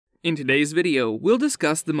In today's video, we'll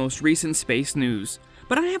discuss the most recent space news,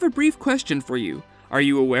 but I have a brief question for you. Are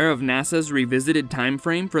you aware of NASA's revisited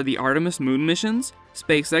timeframe for the Artemis Moon missions,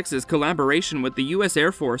 SpaceX's collaboration with the US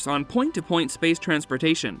Air Force on point-to-point space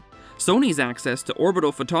transportation, Sony's access to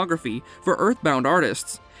orbital photography for earthbound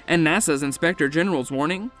artists, and NASA's Inspector General's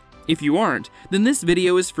warning? If you aren't, then this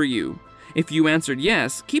video is for you. If you answered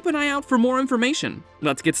yes, keep an eye out for more information.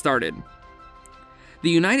 Let's get started. The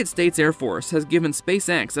United States Air Force has given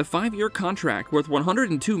SpaceX a 5-year contract worth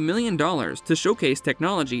 $102 million to showcase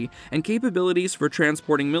technology and capabilities for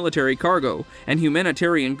transporting military cargo and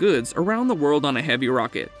humanitarian goods around the world on a heavy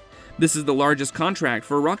rocket. This is the largest contract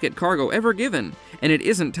for rocket cargo ever given, and it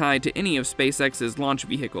isn't tied to any of SpaceX's launch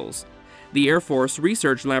vehicles. The Air Force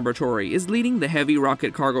Research Laboratory is leading the Heavy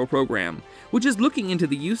Rocket Cargo Program, which is looking into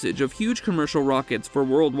the usage of huge commercial rockets for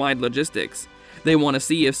worldwide logistics. They want to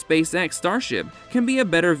see if SpaceX Starship can be a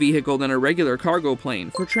better vehicle than a regular cargo plane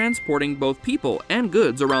for transporting both people and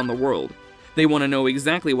goods around the world. They want to know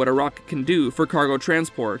exactly what a rocket can do for cargo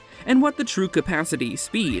transport and what the true capacity,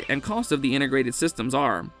 speed, and cost of the integrated systems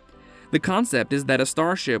are. The concept is that a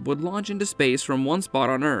Starship would launch into space from one spot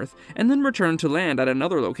on Earth and then return to land at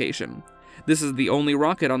another location. This is the only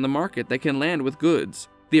rocket on the market that can land with goods.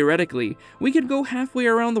 Theoretically, we could go halfway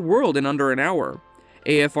around the world in under an hour.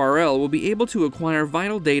 AFRL will be able to acquire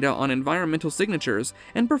vital data on environmental signatures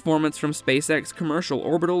and performance from SpaceX commercial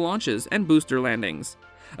orbital launches and booster landings.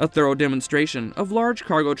 A thorough demonstration of large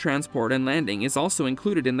cargo transport and landing is also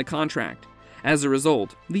included in the contract. As a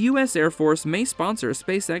result, the US Air Force may sponsor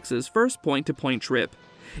SpaceX's first point-to-point trip.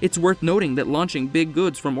 It's worth noting that launching big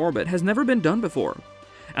goods from orbit has never been done before.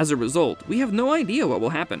 As a result, we have no idea what will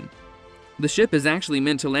happen. The ship is actually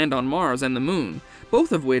meant to land on Mars and the Moon,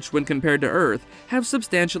 both of which, when compared to Earth, have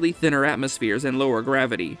substantially thinner atmospheres and lower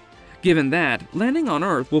gravity. Given that, landing on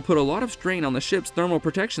Earth will put a lot of strain on the ship's thermal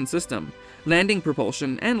protection system, landing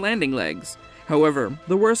propulsion, and landing legs. However,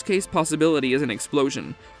 the worst-case possibility is an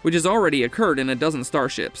explosion, which has already occurred in a dozen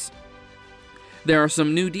starships. There are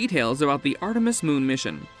some new details about the Artemis Moon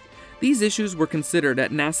mission. These issues were considered at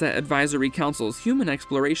NASA Advisory Council's Human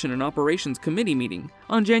Exploration and Operations Committee meeting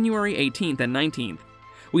on January 18th and 19th.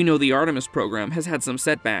 We know the Artemis program has had some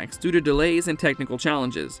setbacks due to delays and technical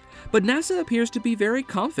challenges, but NASA appears to be very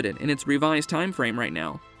confident in its revised timeframe right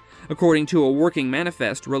now. According to a working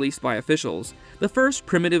manifest released by officials, the first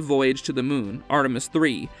primitive voyage to the Moon, Artemis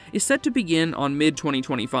 3, is set to begin on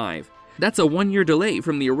mid-2025. That's a 1-year delay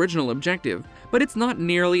from the original objective, but it's not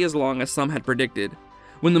nearly as long as some had predicted.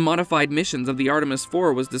 When the modified missions of the Artemis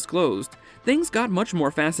 4 was disclosed, things got much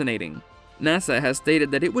more fascinating. NASA has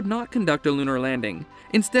stated that it would not conduct a lunar landing,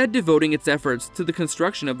 instead devoting its efforts to the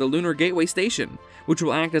construction of the Lunar Gateway Station, which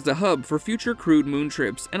will act as a hub for future crewed moon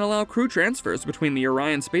trips and allow crew transfers between the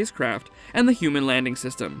Orion spacecraft and the human landing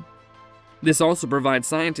system. This also provides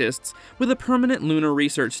scientists with a permanent lunar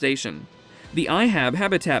research station. The IHAB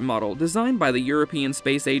habitat model, designed by the European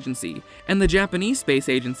Space Agency and the Japanese Space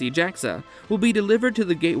Agency JAXA, will be delivered to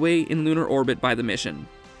the Gateway in lunar orbit by the mission.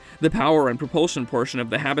 The power and propulsion portion of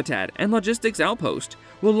the habitat and logistics outpost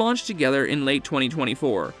will launch together in late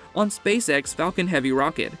 2024 on SpaceX Falcon Heavy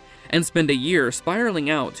rocket and spend a year spiraling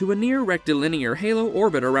out to a near rectilinear halo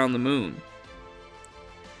orbit around the Moon.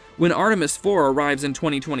 When Artemis 4 arrives in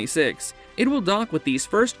 2026, it will dock with these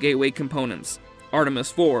first Gateway components.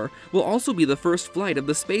 Artemis 4 will also be the first flight of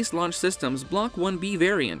the Space Launch System's Block 1B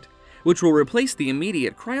variant, which will replace the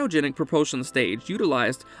immediate cryogenic propulsion stage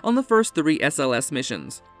utilized on the first 3 SLS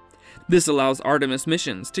missions. This allows Artemis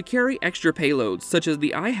missions to carry extra payloads such as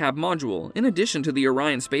the IHAB module in addition to the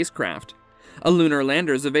Orion spacecraft. A lunar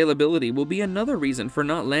lander's availability will be another reason for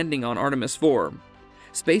not landing on Artemis 4.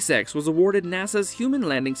 SpaceX was awarded NASA's Human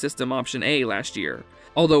Landing System Option A last year,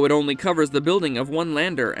 although it only covers the building of one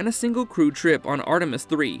lander and a single crew trip on Artemis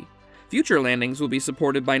 3. Future landings will be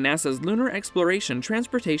supported by NASA's Lunar Exploration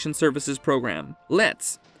Transportation Services Program,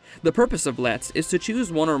 LETS. The purpose of LETS is to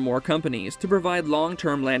choose one or more companies to provide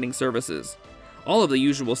long-term landing services. All of the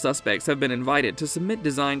usual suspects have been invited to submit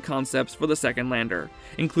design concepts for the second lander,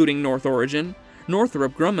 including North Origin,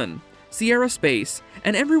 Northrop Grumman, Sierra Space,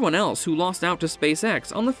 and everyone else who lost out to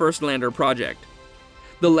SpaceX on the first lander project.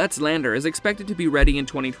 The LETS lander is expected to be ready in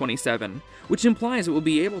 2027, which implies it will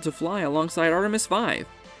be able to fly alongside Artemis 5.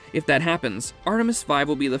 If that happens, Artemis 5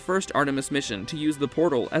 will be the first Artemis mission to use the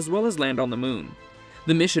portal as well as land on the Moon.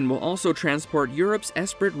 The mission will also transport Europe's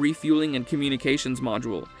Esprit refueling and communications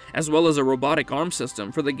module, as well as a robotic arm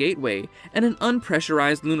system for the Gateway and an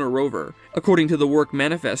unpressurized lunar rover, according to the work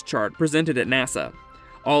manifest chart presented at NASA.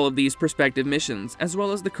 All of these prospective missions, as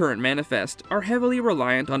well as the current manifest, are heavily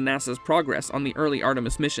reliant on NASA's progress on the early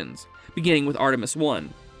Artemis missions, beginning with Artemis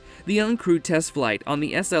 1. The uncrewed test flight on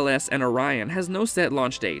the SLS and Orion has no set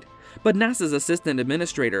launch date, but NASA's Assistant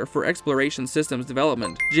Administrator for Exploration Systems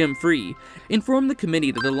Development, Jim Free, informed the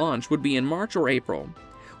committee that the launch would be in March or April.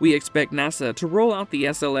 We expect NASA to roll out the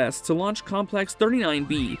SLS to launch Complex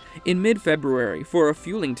 39B in mid-February for a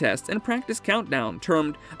fueling test and practice countdown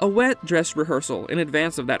termed a wet dress rehearsal in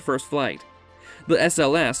advance of that first flight. The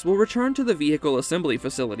SLS will return to the vehicle assembly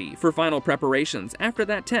facility for final preparations after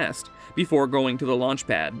that test, before going to the launch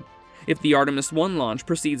pad. If the Artemis 1 launch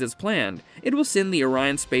proceeds as planned, it will send the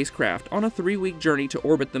Orion spacecraft on a 3-week journey to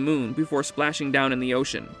orbit the Moon before splashing down in the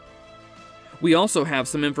ocean. We also have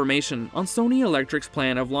some information on Sony Electric's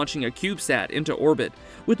plan of launching a CubeSat into orbit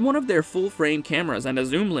with one of their full-frame cameras and a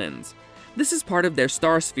zoom lens. This is part of their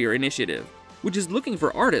Starsphere initiative, which is looking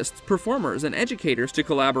for artists, performers, and educators to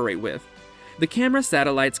collaborate with. The camera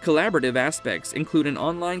satellite's collaborative aspects include an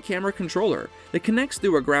online camera controller that connects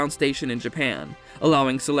through a ground station in Japan,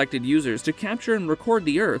 allowing selected users to capture and record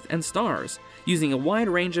the Earth and stars, using a wide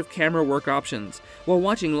range of camera work options, while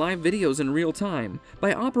watching live videos in real time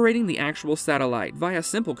by operating the actual satellite via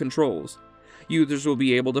simple controls. Users will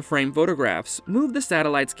be able to frame photographs, move the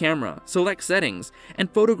satellite's camera, select settings,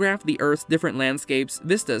 and photograph the Earth's different landscapes,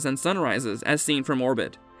 vistas, and sunrises as seen from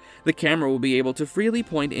orbit. The camera will be able to freely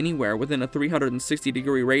point anywhere within a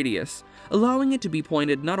 360-degree radius, allowing it to be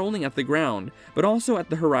pointed not only at the ground, but also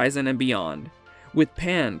at the horizon and beyond. With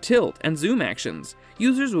pan, tilt, and zoom actions,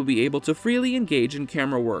 users will be able to freely engage in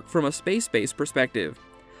camera work from a space-based perspective.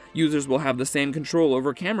 Users will have the same control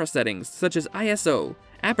over camera settings such as ISO,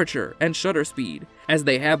 aperture, and shutter speed, as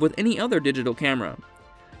they have with any other digital camera.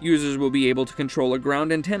 Users will be able to control a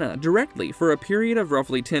ground antenna directly for a period of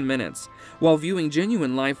roughly 10 minutes, while viewing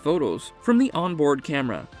genuine live photos from the onboard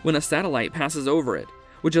camera when a satellite passes over it,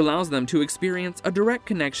 which allows them to experience a direct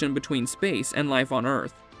connection between space and life on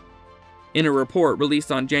Earth. In a report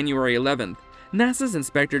released on January 11th, NASA's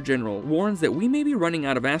Inspector General warns that we may be running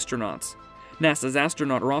out of astronauts. NASA's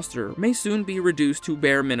astronaut roster may soon be reduced to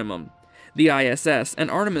bare minimum. The ISS and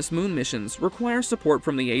Artemis Moon missions require support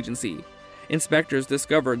from the agency. Inspectors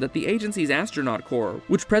discovered that the agency's astronaut corps,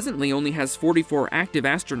 which presently only has 44 active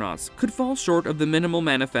astronauts, could fall short of the minimal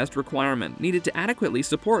manifest requirement needed to adequately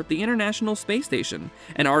support the International Space Station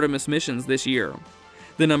and Artemis missions this year.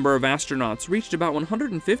 The number of astronauts reached about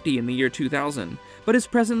 150 in the year 2000, but is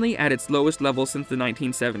presently at its lowest level since the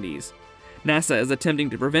 1970s. NASA is attempting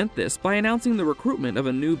to prevent this by announcing the recruitment of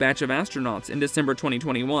a new batch of astronauts in December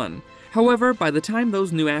 2021. However, by the time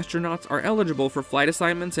those new astronauts are eligible for flight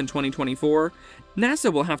assignments in 2024,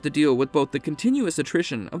 NASA will have to deal with both the continuous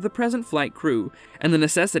attrition of the present flight crew and the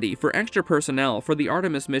necessity for extra personnel for the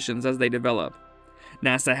Artemis missions as they develop.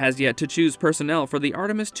 NASA has yet to choose personnel for the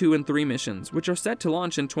Artemis 2 and 3 missions, which are set to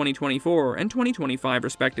launch in 2024 and 2025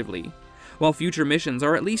 respectively. While future missions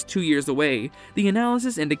are at least 2 years away, the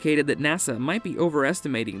analysis indicated that NASA might be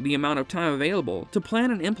overestimating the amount of time available to plan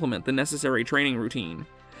and implement the necessary training routine.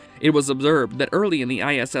 It was observed that early in the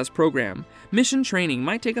ISS program, mission training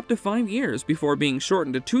might take up to 5 years before being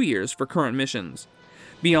shortened to 2 years for current missions.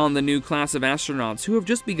 Beyond the new class of astronauts who have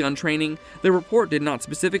just begun training, the report did not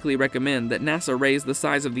specifically recommend that NASA raise the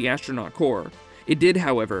size of the astronaut corps. It did,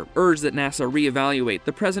 however, urge that NASA reevaluate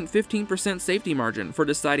the present 15% safety margin for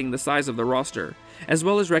deciding the size of the roster, as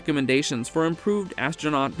well as recommendations for improved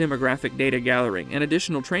astronaut demographic data gathering and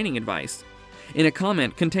additional training advice. In a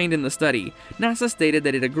comment contained in the study, NASA stated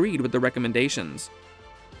that it agreed with the recommendations.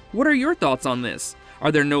 What are your thoughts on this?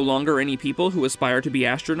 Are there no longer any people who aspire to be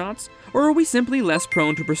astronauts, or are we simply less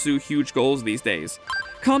prone to pursue huge goals these days?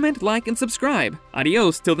 Comment, like, and subscribe.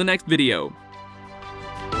 Adios till the next video.